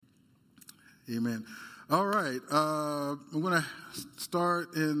Amen. All right. I'm going to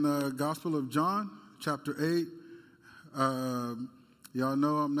start in the Gospel of John, chapter 8. Y'all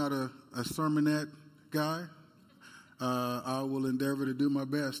know I'm not a sermonette guy. I will endeavor to do my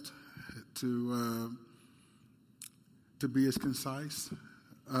best to be as concise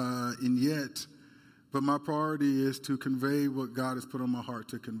and yet, but my priority is to convey what God has put on my heart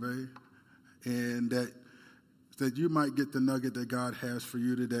to convey, and that you might get the nugget that God has for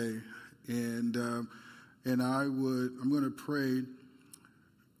you today. And I'm going to pray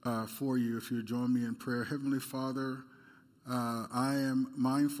for you if you join me in prayer. Heavenly Father, I am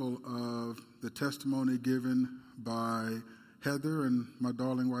mindful of the testimony given by Heather and my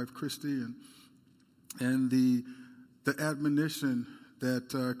darling wife Christy, and the admonition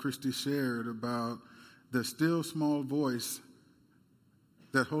that Christy shared about the still small voice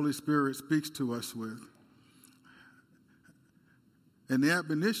that Holy Spirit speaks to us with. And the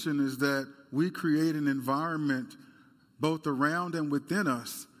admonition is that we create an environment both around and within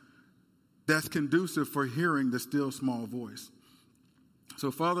us that's conducive for hearing the still small voice.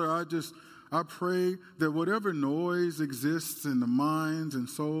 So, Father, I pray that whatever noise exists in the minds and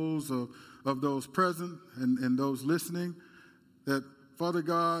souls of those present and those listening, that, Father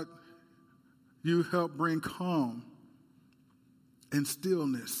God, you help bring calm and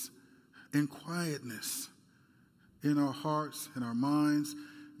stillness and quietness in our hearts and our minds,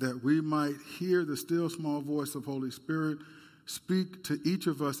 that we might hear the still small voice of Holy Spirit speak to each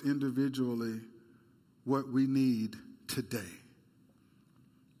of us individually what we need today.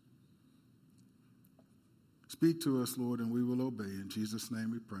 Speak to us, Lord, and we will obey. In Jesus' name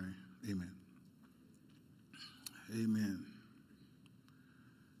we pray. Amen. Amen.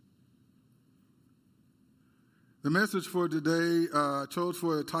 The message for today I chose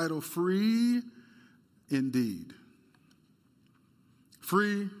for the title, Free Indeed.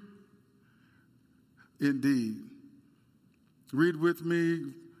 Free indeed. Read with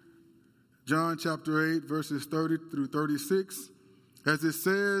me John chapter 8, verses 30 through 36. As it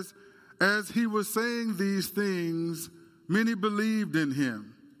says, as he was saying these things, many believed in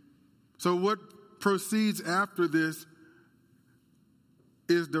him. So what proceeds after this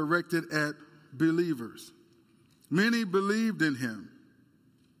is directed at believers. Many believed in him.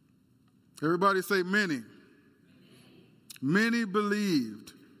 Everybody say many. Many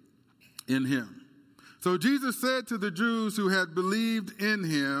believed in him. So Jesus said to the Jews who had believed in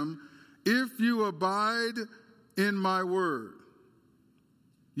him, if you abide in my word,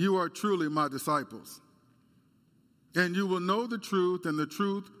 you are truly my disciples. And you will know the truth, and the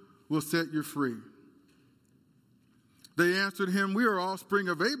truth will set you free. They answered him, we are offspring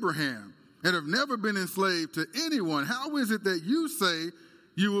of Abraham and have never been enslaved to anyone. How is it that you say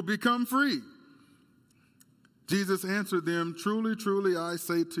you will become free? Jesus answered them, truly, truly, I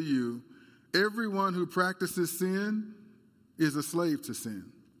say to you, everyone who practices sin is a slave to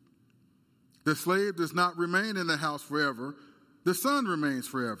sin. The slave does not remain in the house forever. The son remains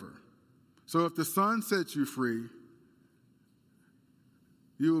forever. So if the son sets you free,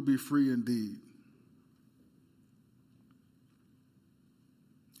 you will be free indeed.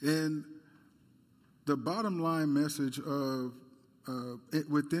 And the bottom line message of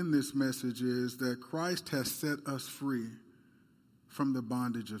within this message is that Christ has set us free from the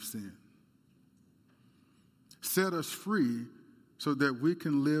bondage of sin. Set us free so that we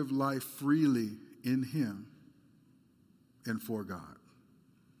can live life freely in him and for God.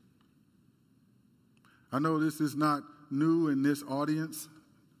 I know this is not new in this audience,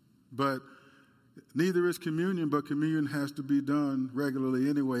 but neither is communion, but communion has to be done regularly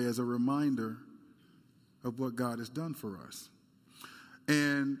anyway as a reminder of what God has done for us.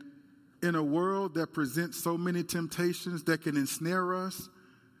 And in a world that presents so many temptations that can ensnare us,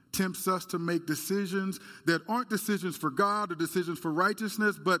 tempts us to make decisions that aren't decisions for God or decisions for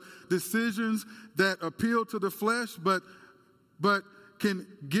righteousness, but decisions that appeal to the flesh, but can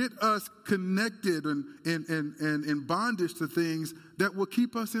get us connected and in bondage to things that will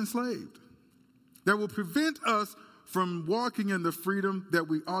keep us enslaved, that will prevent us from walking in the freedom that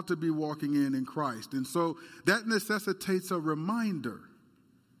we ought to be walking in Christ. And so that necessitates a reminder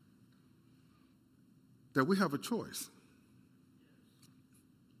that we have a choice.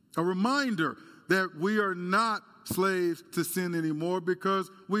 A reminder that we are not slaves to sin anymore because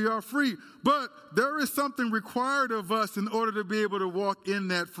we are free. But there is something required of us in order to be able to walk in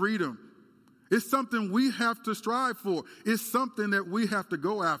that freedom. It's something we have to strive for. It's something that we have to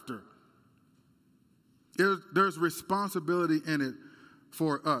go after. There's responsibility in it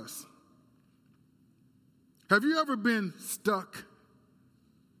for us. Have you ever been stuck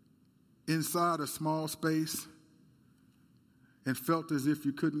inside a small space and felt as if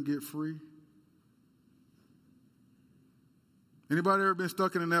you couldn't get free? Anybody ever been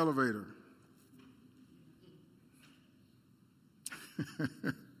stuck in an elevator?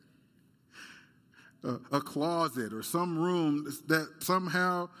 A closet or some room that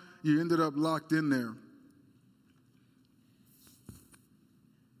somehow you ended up locked in there.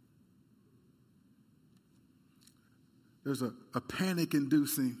 There's a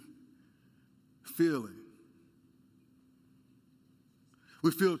panic-inducing feeling. We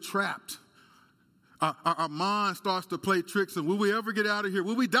feel trapped. Our mind starts to play tricks of, will we ever get out of here?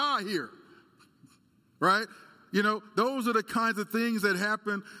 Will we die here? Right? You know, those are the kinds of things that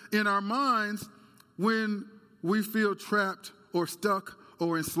happen in our minds when we feel trapped or stuck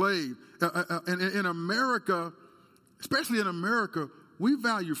or enslaved. And in America, especially in America, we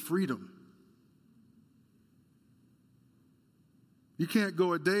value freedom. You can't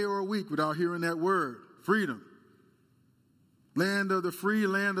go a day or a week without hearing that word, freedom. Land of the free,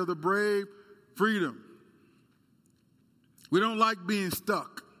 land of the brave, freedom. We don't like being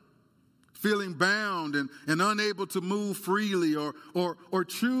stuck, feeling bound and unable to move freely or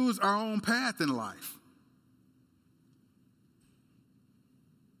choose our own path in life.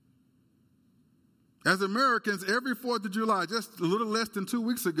 As Americans, every 4th of July, just a little less than 2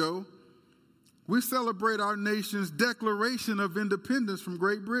 weeks ago, we celebrate our nation's declaration of independence from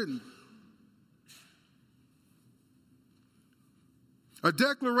Great Britain. A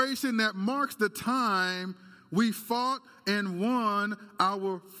declaration that marks the time we fought and won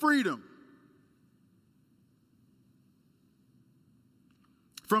our freedom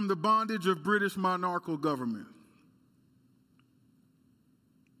from the bondage of British monarchical government.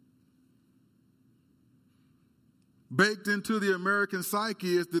 Baked into the American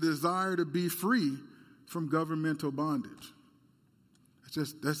psyche is the desire to be free from governmental bondage.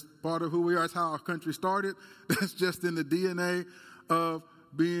 That's part of who we are. That's how our country started. That's just in the DNA of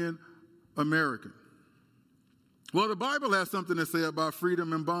being American. Well, the Bible has something to say about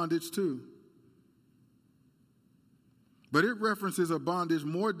freedom and bondage too. But it references a bondage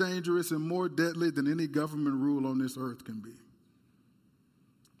more dangerous and more deadly than any government rule on this earth can be.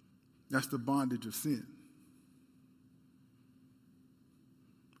 That's the bondage of sin.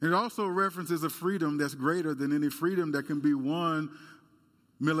 It also references a freedom that's greater than any freedom that can be won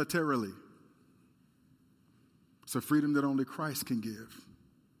militarily. It's a freedom that only Christ can give.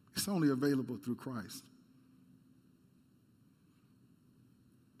 It's only available through Christ.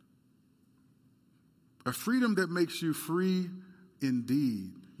 A freedom that makes you free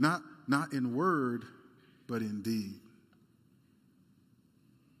indeed. Not in word, but in deed.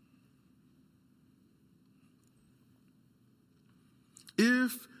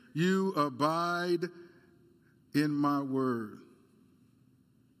 If you abide in my word.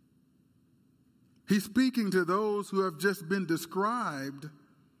 He's speaking to those who have just been described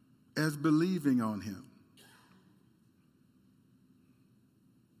as believing on him.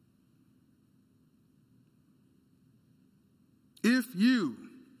 If you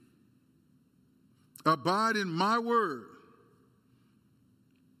abide in my word,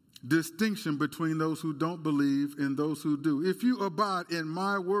 distinction between those who don't believe and those who do. If you abide in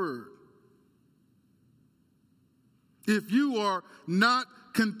my word, if you are not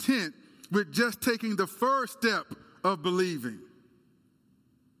content with just taking the first step of believing,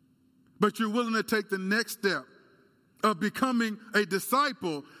 but you're willing to take the next step of becoming a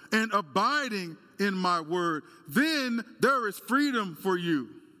disciple and abiding in my word, then there is freedom for you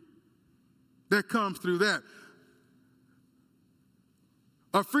that comes through that.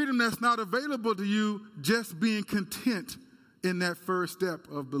 A freedom that's not available to you just being content in that first step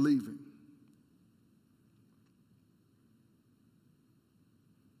of believing.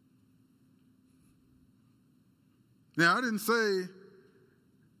 Now, I didn't say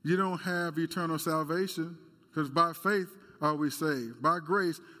you don't have eternal salvation, because by faith are we saved. By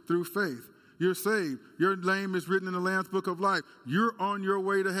grace, through faith, you're saved. Your name is written in the Lamb's Book of Life. You're on your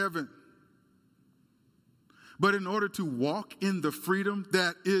way to heaven. But in order to walk in the freedom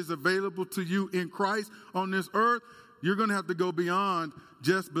that is available to you in Christ on this earth, you're going to have to go beyond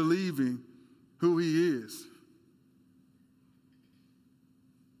just believing who he is.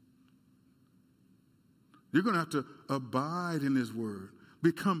 You're going to have to abide in his word,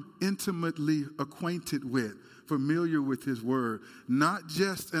 become intimately acquainted with, familiar with his word. Not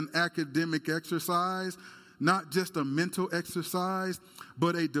just an academic exercise, not just a mental exercise,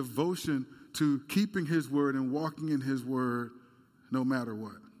 but a devotion to keeping his word and walking in his word no matter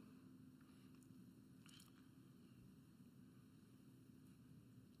what.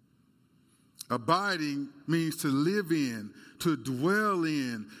 Abiding means to live in, to dwell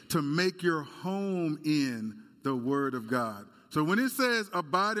in, to make your home in the word of God. So when it says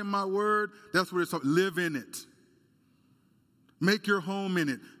abide in my word, that's what it's talking, live in it. Make your home in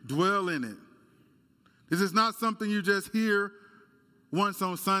it. Dwell in it. This is not something you just hear once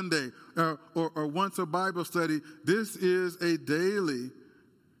on Sunday or once a Bible study. This is a daily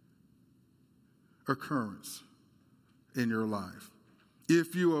occurrence in your life.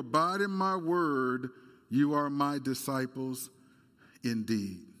 If you abide in my word, you are my disciples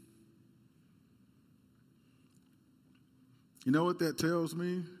indeed. You know what that tells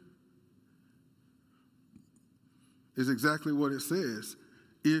me? Is exactly what it says.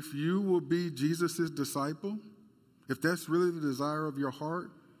 If you will be Jesus' disciple, if that's really the desire of your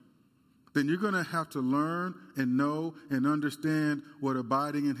heart, then you're going to have to learn and know and understand what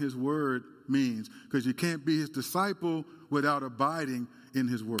abiding in his word means. Because you can't be his disciple without abiding in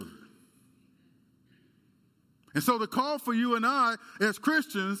his word. And so the call for you and I as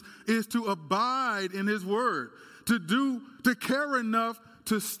Christians is to abide in his word, to care enough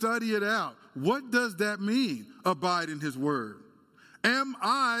to study it out. What does that mean, abide in his word? Am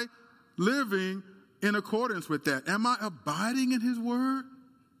I living in accordance with that? Am I abiding in his word?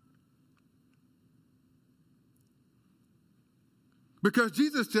 Because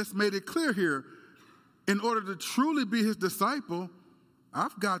Jesus just made it clear here, in order to truly be his disciple,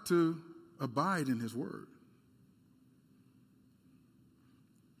 I've got to abide in his word.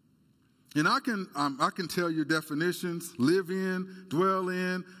 And I can tell you definitions: live in, dwell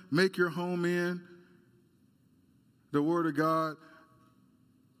in, make your home in. The word of God.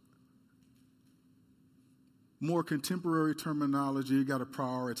 More contemporary terminology, you got to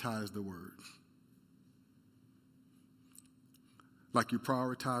prioritize the word. Like you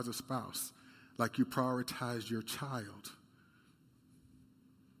prioritize a spouse, like you prioritize your child,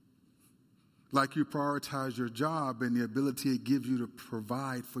 like you prioritize your job and the ability it gives you to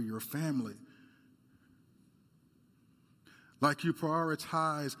provide for your family, like you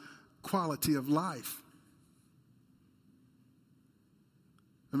prioritize quality of life.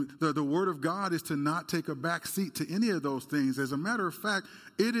 I mean, the word of God is to not take a back seat to any of those things. As a matter of fact,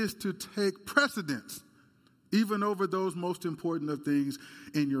 it is to take precedence even over those most important of things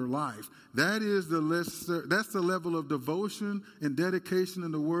in your life. That's the level of devotion and dedication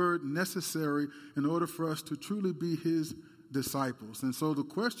in the word necessary in order for us to truly be his disciples. And so the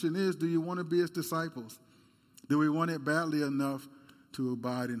question is, do you want to be his disciples? Do we want it badly enough to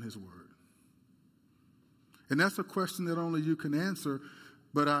abide in his word? And that's a question that only you can answer.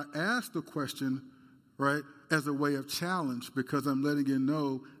 But I ask the question, right, as a way of challenge, because I'm letting you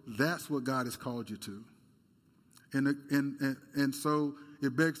know that's what God has called you to. And so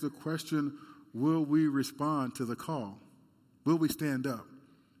it begs the question, will we respond to the call? Will we stand up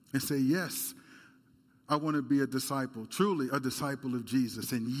and say, yes, I want to be a disciple, truly a disciple of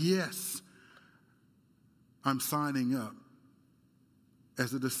Jesus. And yes, I'm signing up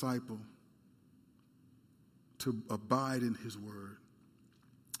as a disciple to abide in his word.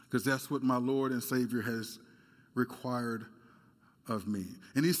 Because that's what my Lord and Savior has required of me.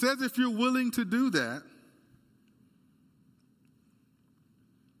 And he says, if you're willing to do that,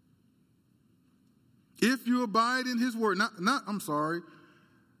 if you abide in his word,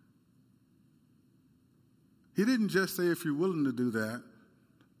 he didn't just say if you're willing to do that.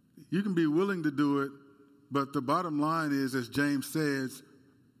 You can be willing to do it, but the bottom line is, as James says,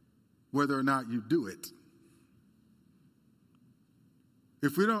 whether or not you do it.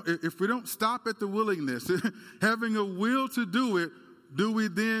 If we don't stop at the willingness, having a will to do it, do we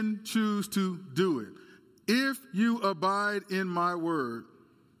then choose to do it? If you abide in my word,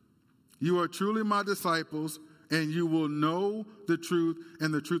 you are truly my disciples, and you will know the truth,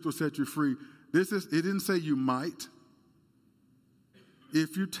 and the truth will set you free. It didn't say you might.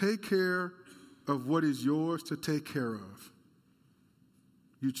 If you take care of what is yours to take care of,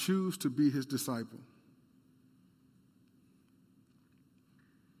 you choose to be his disciple.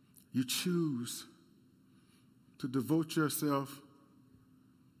 You choose to devote yourself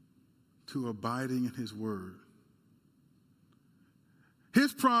to abiding in his word.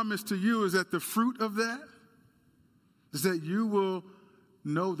 His promise to you is that the fruit of that is that you will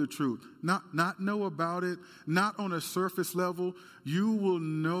know the truth. Not know about it, not on a surface level. You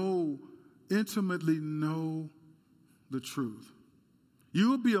will intimately know the truth. You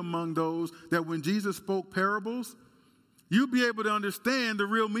will be among those that when Jesus spoke parables, you'll be able to understand the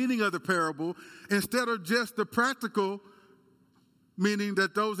real meaning of the parable instead of just the practical meaning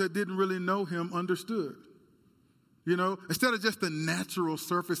that those that didn't really know him understood. You know, instead of just the natural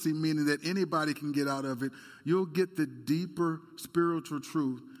surfacey meaning that anybody can get out of it, you'll get the deeper spiritual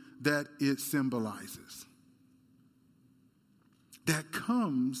truth that it symbolizes. That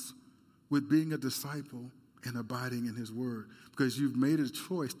comes with being a disciple and abiding in his word, because you've made a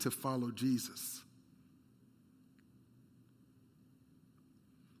choice to follow Jesus.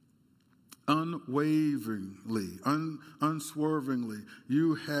 unwaveringly, unswervingly,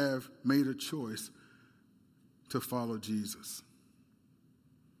 you have made a choice to follow Jesus.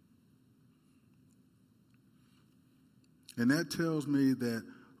 And that tells me that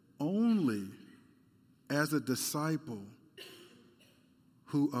only as a disciple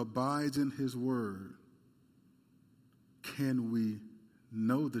who abides in his word can we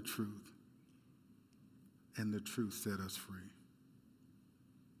know the truth, and the truth set us free.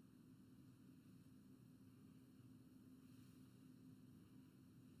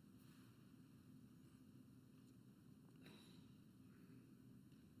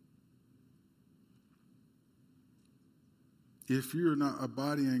 If you're not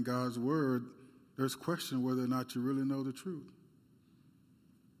abiding in God's word, there's question whether or not you really know the truth.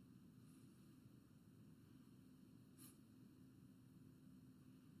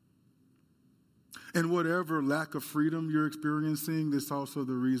 And whatever lack of freedom you're experiencing, that's also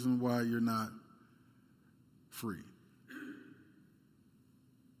the reason why you're not free.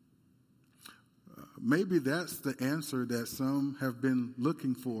 Maybe that's the answer that some have been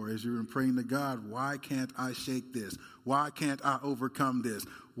looking for as you're praying to God. Why can't I shake this? Why can't I overcome this?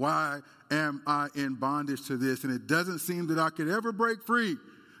 Why am I in bondage to this? And it doesn't seem that I could ever break free.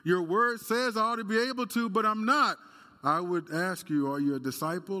 Your word says I ought to be able to, but I'm not. I would ask you, are you a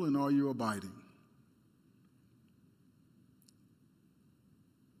disciple and are you abiding?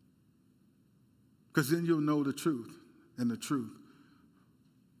 Because then you'll know the truth, and the truth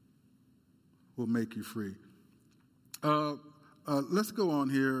will make you free. Let's go on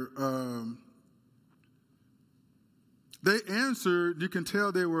here. They answered, you can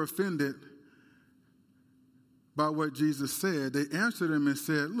tell they were offended by what Jesus said. They answered him and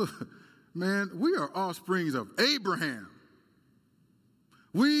said, look, man, we are offsprings of Abraham.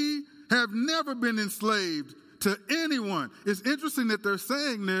 We have never been enslaved to anyone. It's interesting that they're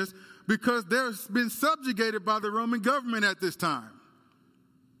saying this because they've been subjugated by the Roman government at this time.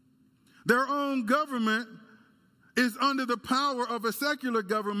 Their own government is under the power of a secular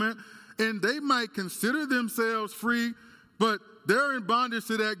government, and they might consider themselves free, but they're in bondage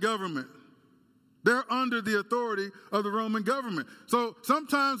to that government. They're under the authority of the Roman government. So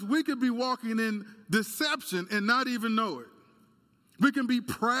sometimes we could be walking in deception and not even know it. We can be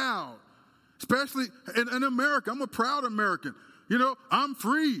proud, especially in America. I'm a proud American. You know, I'm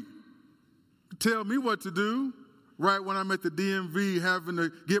free. Tell me what to do right when I'm at the DMV having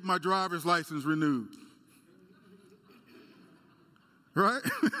to get my driver's license renewed. Right?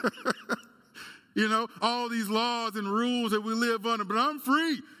 You know, all these laws and rules that we live under, but I'm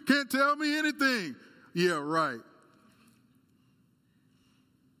free. Can't tell me anything. Yeah, right.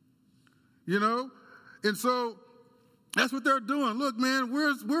 You know? And so that's what they're doing. Look, man,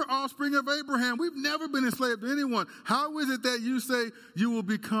 we're offspring of Abraham. We've never been enslaved to anyone. How is it that you say you will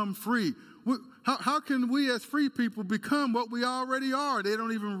become free? How can we as free people become what we already are? They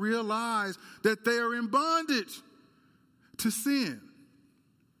don't even realize that they are in bondage to sin.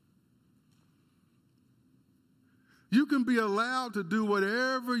 You can be allowed to do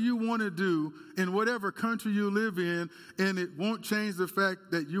whatever you want to do in whatever country you live in, and it won't change the fact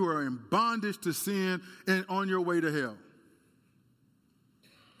that you are in bondage to sin and on your way to hell.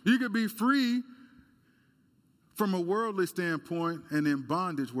 You could be free from a worldly standpoint and in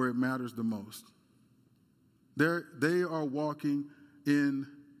bondage where it matters the most. They are walking in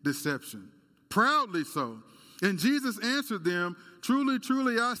deception, proudly so. And Jesus answered them, truly,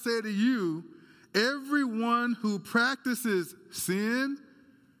 truly, I say to you, everyone who practices sin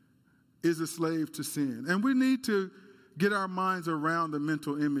is a slave to sin. And we need to get our minds around the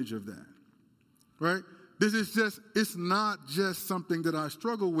mental image of that, right? It's not just something that I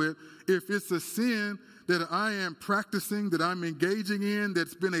struggle with. If it's a sin that I am practicing, that I'm engaging in,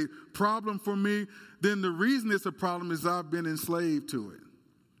 that's been a problem for me, then the reason it's a problem is I've been enslaved to it.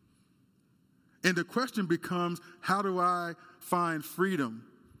 And the question becomes, how do I find freedom?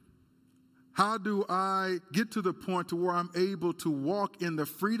 How do I get to the point to where I'm able to walk in the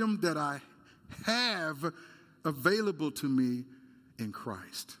freedom that I have available to me in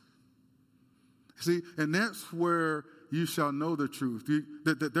Christ? See, and that's where you shall know the truth,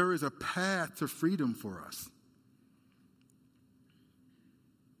 that there is a path to freedom for us.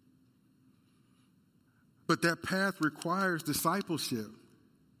 But that path requires discipleship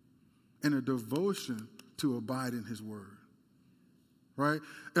and a devotion to abide in his word, right?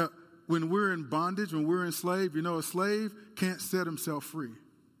 When we're in bondage, when we're enslaved, you know, a slave can't set himself free.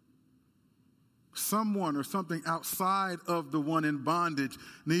 Someone or something outside of the one in bondage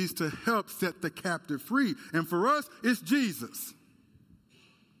needs to help set the captive free. And for us, it's Jesus.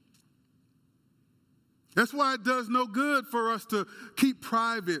 That's why it does no good for us to keep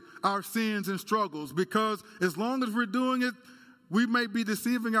private our sins and struggles, because as long as we're doing it, we may be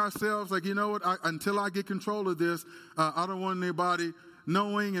deceiving ourselves. Like, you know what, until I get control of this, I don't want anybody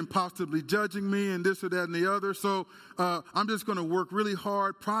knowing and possibly judging me and this or that and the other. So I'm just going to work really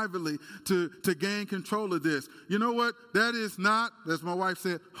hard privately to gain control of this. You know what? That is not, as my wife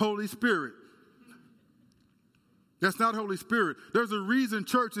said, Holy Spirit. That's not Holy Spirit. There's a reason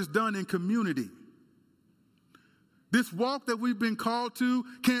church is done in community. This walk that we've been called to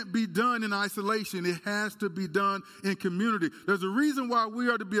can't be done in isolation. It has to be done in community. There's a reason why we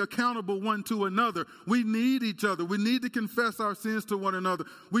are to be accountable one to another. We need each other. We need to confess our sins to one another.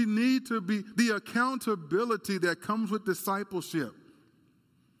 We need to be the accountability that comes with discipleship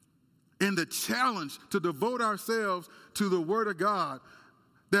and the challenge to devote ourselves to the Word of God,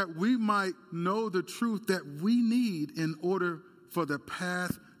 that we might know the truth that we need in order for the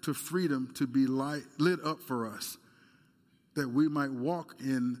path to freedom to be lit up for us, that we might walk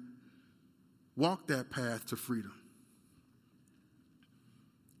that path to freedom.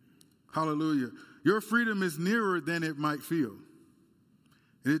 Hallelujah. Your freedom is nearer than it might feel.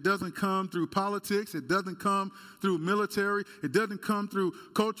 And it doesn't come through politics. It doesn't come through military. It doesn't come through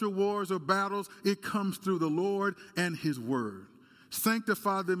cultural wars or battles. It comes through the Lord and His Word.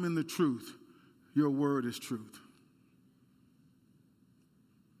 Sanctify them in the truth. Your word is truth.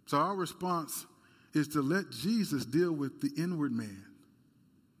 So our response is to let Jesus deal with the inward man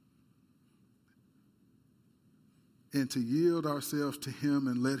and to yield ourselves to Him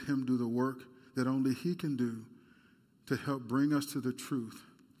and let Him do the work that only He can do to help bring us to the truth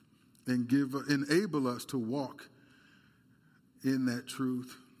and enable us to walk in that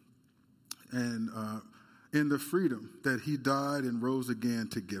truth and in the freedom that He died and rose again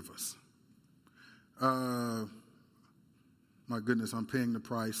to give us. My goodness, I'm paying the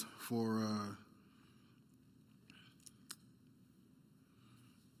price for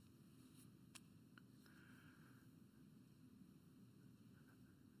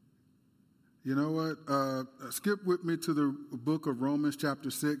you know what? Skip with me to the book of Romans chapter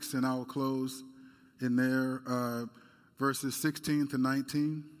 6, and I will close in there, verses 16 to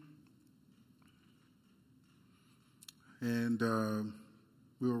 19. And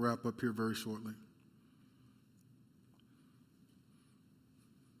we will wrap up here very shortly.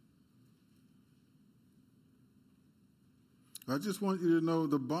 I just want you to know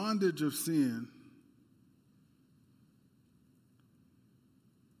the bondage of sin,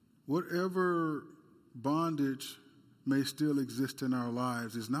 whatever bondage may still exist in our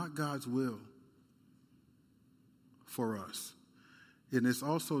lives, is not God's will for us. And it's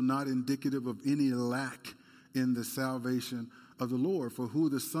also not indicative of any lack in the salvation of the Lord. For who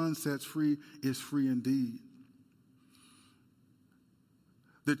the Son sets free is free indeed.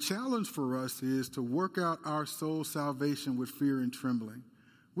 The challenge for us is to work out our soul salvation with fear and trembling.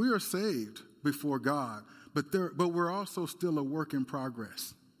 We are saved before God, but we're also still a work in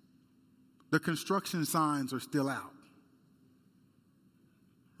progress. The construction signs are still out,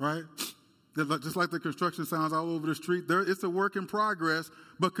 right? Just like the construction signs all over the street, it's a work in progress,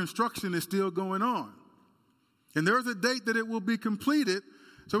 but construction is still going on. And there's a date that it will be completed.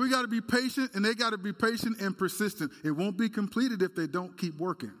 So we got to be patient, and they got to be patient and persistent. It won't be completed if they don't keep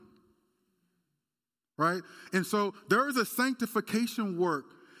working. Right? And so there is a sanctification work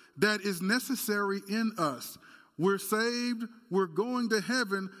that is necessary in us. We're saved. We're going to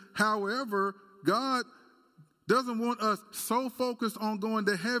heaven. However, God doesn't want us so focused on going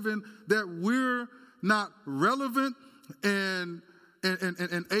to heaven that we're not relevant and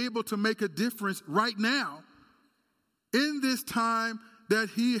able to make a difference right now in this time that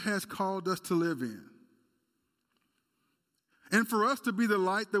He has called us to live in. And for us to be the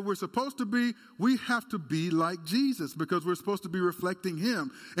light that we're supposed to be, we have to be like Jesus, because we're supposed to be reflecting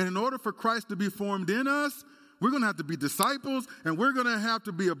Him. And in order for Christ to be formed in us, we're going to have to be disciples, and we're going to have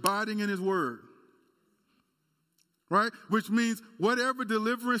to be abiding in His Word. Right? Which means whatever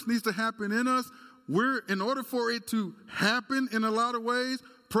deliverance needs to happen in us, in order for it to happen in a lot of ways,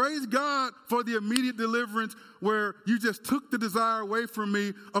 praise God for the immediate deliverance where you just took the desire away from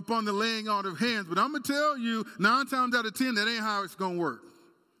me upon the laying on of hands. But I'm going to tell you, 9 times out of 10, that ain't how it's going to work.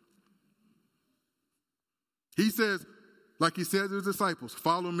 He says, like He said to His disciples,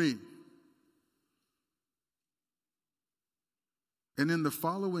 follow me. And in the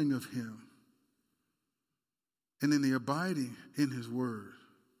following of Him, and in the abiding in His Word,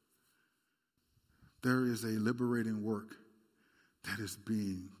 there is a liberating work that is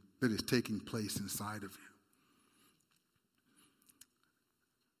taking place inside of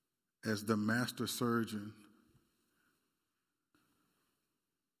you. As the master surgeon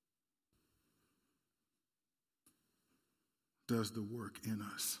does the work in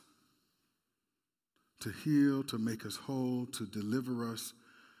us to heal, to make us whole, to deliver us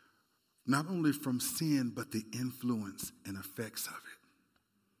not only from sin, but the influence and effects of it.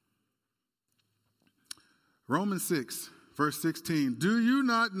 Romans 6, verse 16, do you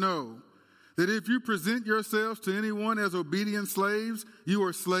not know that if you present yourselves to anyone as obedient slaves, you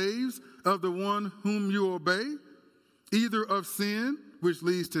are slaves of the one whom you obey, either of sin, which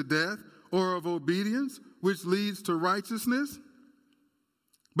leads to death, or of obedience, which leads to righteousness?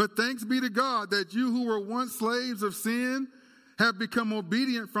 But thanks be to God that you who were once slaves of sin have become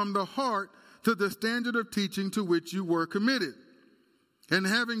obedient from the heart to the standard of teaching to which you were committed. And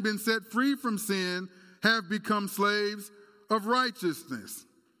having been set free from sin, have become slaves of righteousness.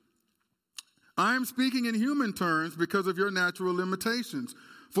 I am speaking in human terms because of your natural limitations.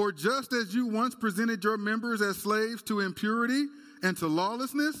 For just as you once presented your members as slaves to impurity and to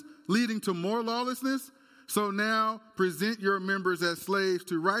lawlessness, leading to more lawlessness, so now present your members as slaves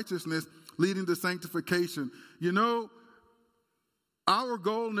to righteousness, leading to sanctification. You know, our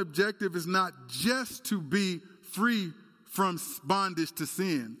goal and objective is not just to be free from bondage to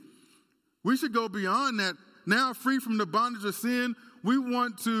sin. We should go beyond that. Now, free from the bondage of sin, we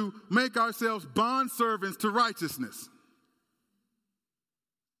want to make ourselves bondservants to righteousness.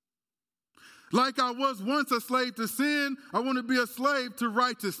 Like I was once a slave to sin, I want to be a slave to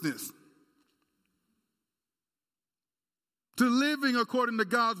righteousness. To living according to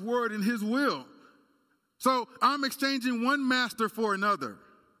God's word and his will. So I'm exchanging one master for another,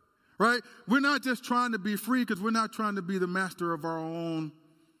 right? We're not just trying to be free because we're not trying to be the master of our own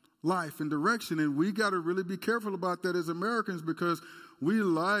life and direction. And we got to really be careful about that as Americans because we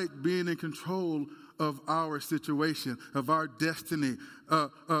like being in control of our situation, of our destiny,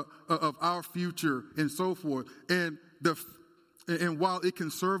 of our future, and so forth. And while it can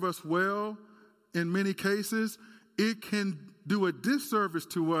serve us well in many cases, it can do a disservice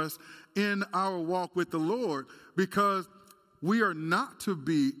to us in our walk with the Lord because we are not to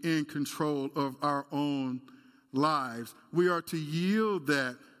be in control of our own lives. We are to yield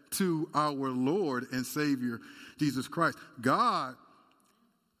that to our Lord and Savior, Jesus Christ. God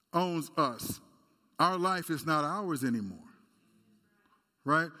owns us. Our life is not ours anymore,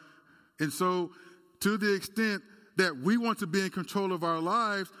 right? And so to the extent that we want to be in control of our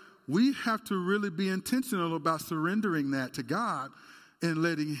lives, we have to really be intentional about surrendering that to God and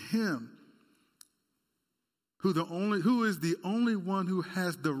letting him, who is the only one who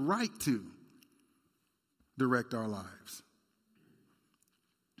has the right to direct our lives.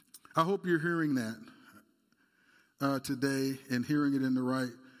 I hope you're hearing that today and hearing it in the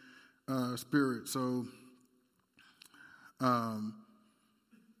right spirit. So,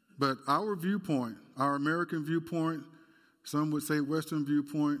 but our viewpoint, our American viewpoint, some would say Western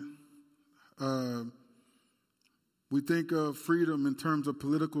viewpoint, we think of freedom in terms of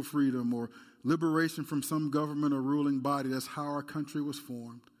political freedom or liberation from some government or ruling body. That's how our country was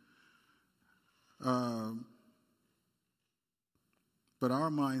formed. But our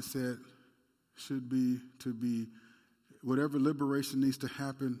mindset should be to be, whatever liberation needs to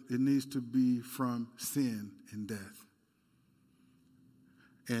happen, it needs to be from sin and death.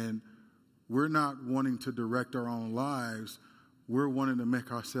 And we're not wanting to direct our own lives. We're wanting to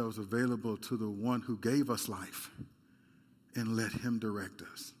make ourselves available to the one who gave us life and let him direct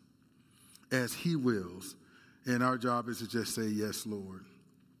us as he wills. And our job is to just say, yes, Lord.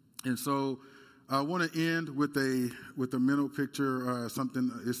 And so I want to end with a mental picture,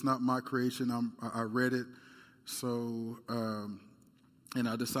 something, it's not my creation. I read it. So, and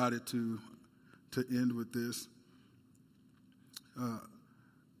I decided to end with this.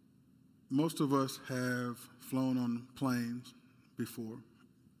 Most of us have flown on planes before.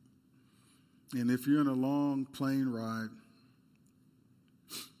 And if you're in a long plane ride,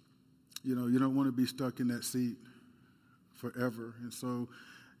 you don't want to be stuck in that seat forever. And so,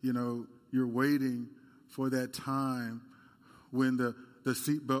 you're waiting for that time when the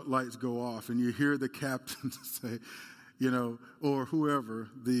seatbelt lights go off and you hear the captain say, or whoever,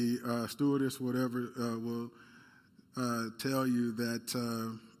 the stewardess, whatever, will tell you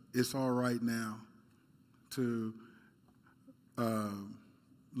that it's all right now to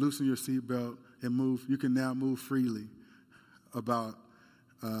loosen your seatbelt and move. You can now move freely about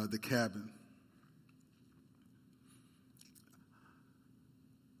the cabin.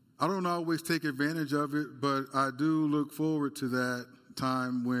 I don't always take advantage of it, but I do look forward to that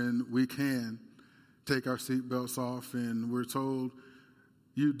time when we can take our seatbelts off and we're told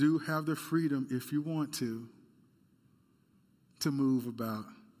you do have the freedom, if you want to move about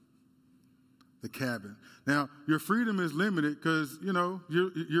the cabin. Now, your freedom is limited because,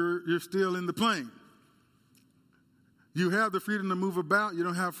 you're still in the plane. You have the freedom to move about. You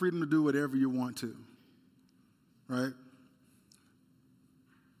don't have freedom to do whatever you want to. Right?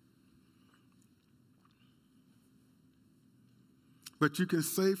 But you can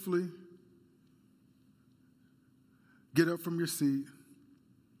safely get up from your seat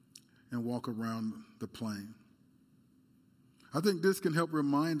and walk around the plane. I think this can help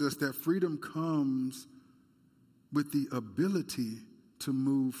remind us that freedom comes with the ability to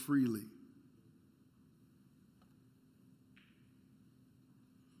move freely.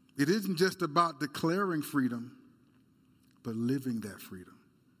 It isn't just about declaring freedom, but living that freedom.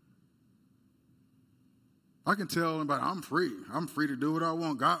 I can tell anybody, I'm free. I'm free to do what I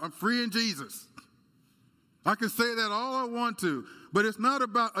want. God, I'm free in Jesus. I can say that all I want to, but it's not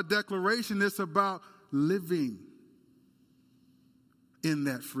about a declaration. It's about living in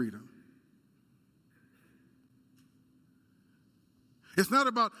that freedom. It's not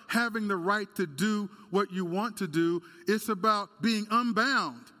about having the right to do what you want to do. It's about being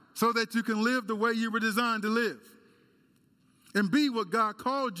unbound so that you can live the way you were designed to live and be what God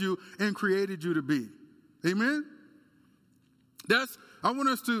called you and created you to be. Amen? I want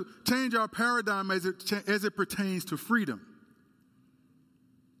us to change our paradigm as it pertains to freedom.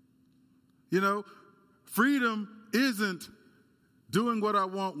 You know, freedom isn't doing what I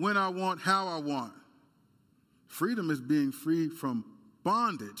want, when I want, how I want. Freedom is being free from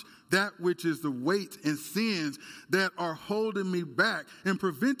bondage, that which is the weight and sins that are holding me back and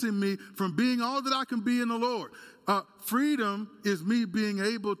preventing me from being all that I can be in the Lord. Freedom is me being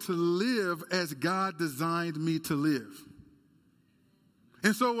able to live as God designed me to live.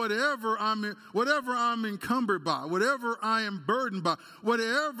 And so whatever I'm encumbered by, whatever I am burdened by,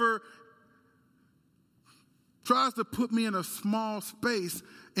 whatever tries to put me in a small space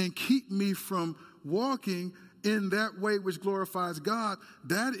and keep me from walking in that way which glorifies God,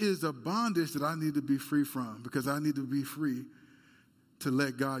 that is a bondage that I need to be free from, because I need to be free to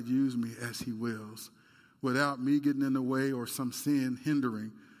let God use me as he wills without me getting in the way or some sin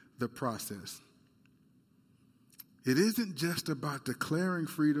hindering the process. It isn't just about declaring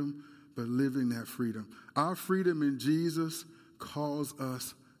freedom, but living that freedom. Our freedom in Jesus calls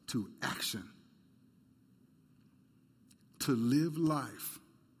us to action, to live life.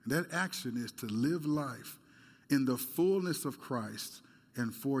 And that action is to live life in the fullness of Christ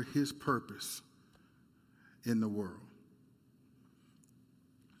and for his purpose in the world.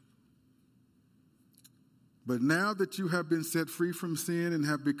 But now that you have been set free from sin and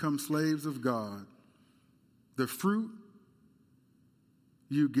have become slaves of God, the fruit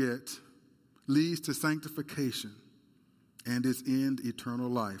you get leads to sanctification and its end, eternal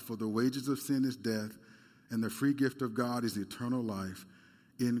life. For the wages of sin is death, and the free gift of God is eternal life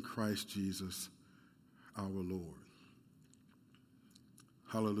in Christ Jesus our Lord.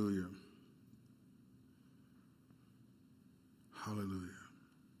 Hallelujah. Hallelujah.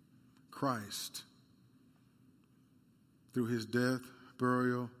 Christ, through his death,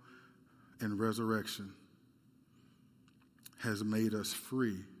 burial, and resurrection, has made us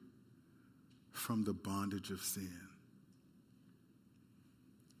free from the bondage of sin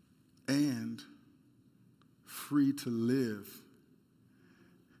and free to live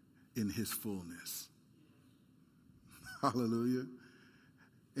in his fullness. Hallelujah.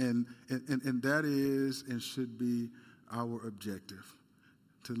 And that is and should be our objective,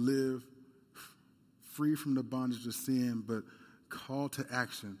 to live free from the bondage of sin, but call to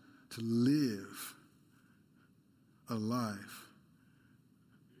action to live a life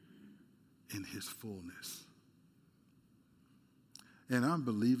in his fullness. And I'm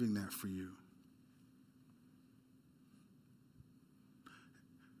believing that for you.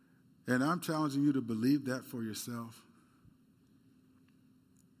 And I'm challenging you to believe that for yourself.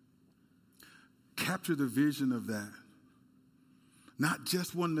 Capture the vision of that. Not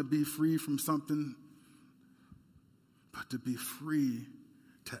just wanting to be free from something, but to be free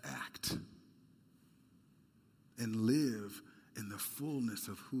to act and live in the fullness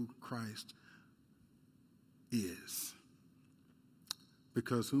of who Christ is.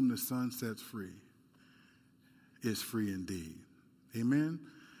 Because whom the Son sets free is free indeed. Amen?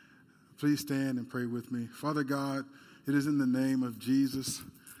 Please stand and pray with me. Father God, it is in the name of Jesus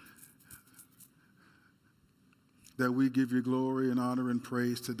that we give you glory and honor and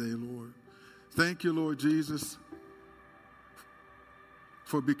praise today, Lord. Thank you, Lord Jesus,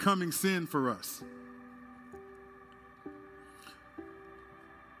 for becoming sin for us.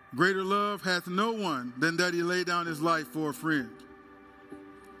 Greater love hath no one than that he laid down his life for a friend.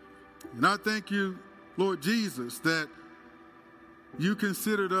 And I thank you, Lord Jesus, that you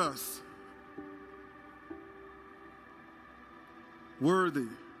considered us worthy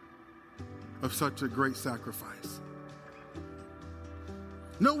of such a great sacrifice.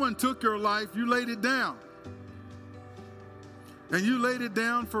 No one took your life. You laid it down. And you laid it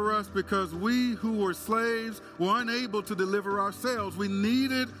down for us because we who were slaves were unable to deliver ourselves. We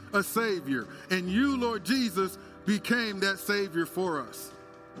needed a Savior. And you, Lord Jesus, became that Savior for us.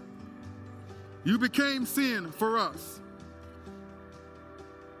 You became sin for us,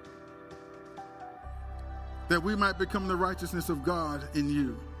 that we might become the righteousness of God in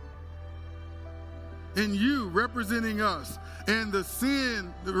you. In you representing us, and the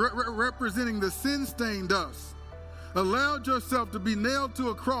sin, representing the sin-stained us, allowed yourself to be nailed to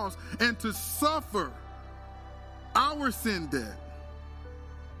a cross and to suffer our sin debt.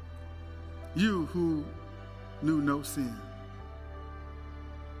 You who knew no sin.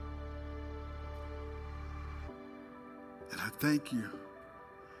 And I thank you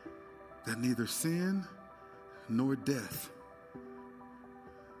that neither sin nor death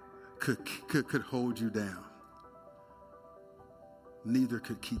could hold you down. Neither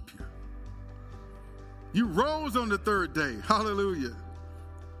could keep you. You rose on the third day. Hallelujah.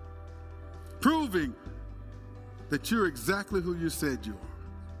 Proving that you're exactly who you said you are.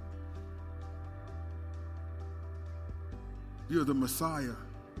 You're the Messiah,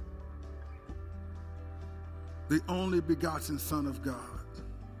 the only begotten Son of God,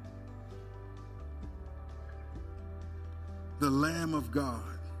 the Lamb of God,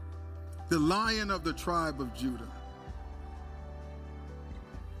 the Lion of the tribe of Judah.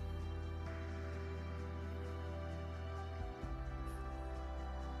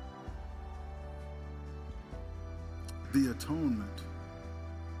 The atonement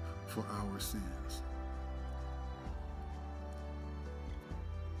for our sins.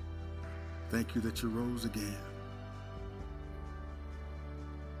 Thank you that you rose again.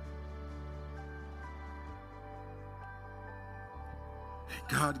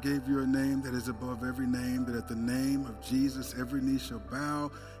 And God gave you a name that is above every name, that at the name of Jesus every knee shall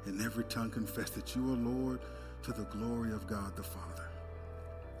bow and every tongue confess that you are Lord, to the glory of God the Father.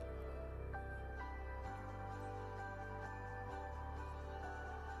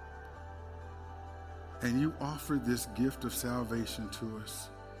 And you offer this gift of salvation to us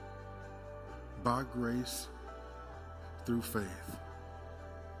by grace through faith.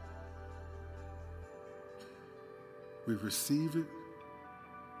 We receive it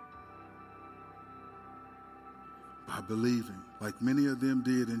by believing, like many of them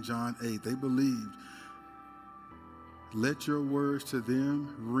did in John 8. They believed. Let your words to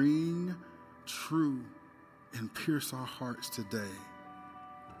them ring true and pierce our hearts today.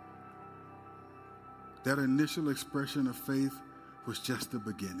 That initial expression of faith was just the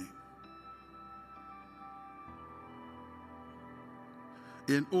beginning.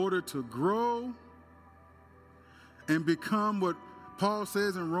 In order to grow and become what Paul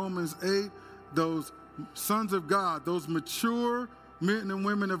says in Romans 8, those sons of God, those mature men and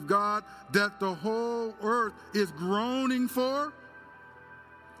women of God that the whole earth is groaning for,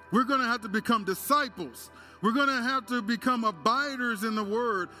 we're going to have to become disciples. We're going to have to become abiders in the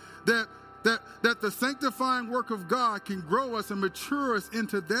word, that the sanctifying work of God can grow us and mature us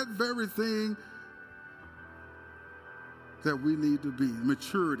into that very thing that we need to be,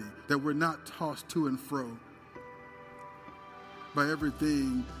 maturity, that we're not tossed to and fro by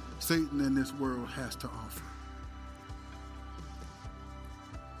everything Satan in this world has to offer.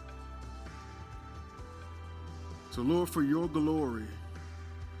 So, Lord, for your glory,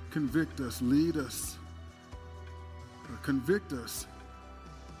 convict us, lead us, convict us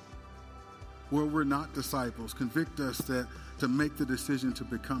where we're not disciples. Convict us that to make the decision to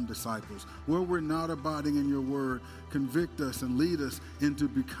become disciples. Where we're not abiding in your word, convict us and lead us into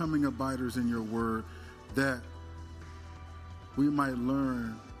becoming abiders in your word, that we might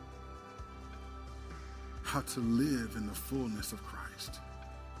learn how to live in the fullness of Christ.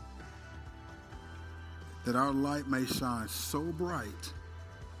 That our light may shine so bright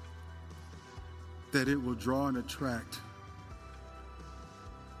that it will draw and attract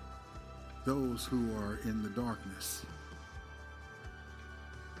those who are in the darkness,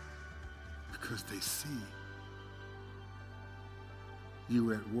 because they see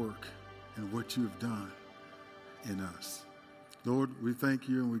you at work and what you have done in us. Lord, we thank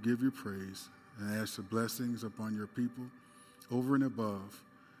you and we give you praise, and I ask the blessings upon your people over and above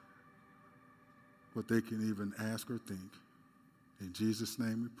what they can even ask or think. In Jesus'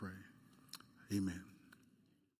 name we pray. Amen.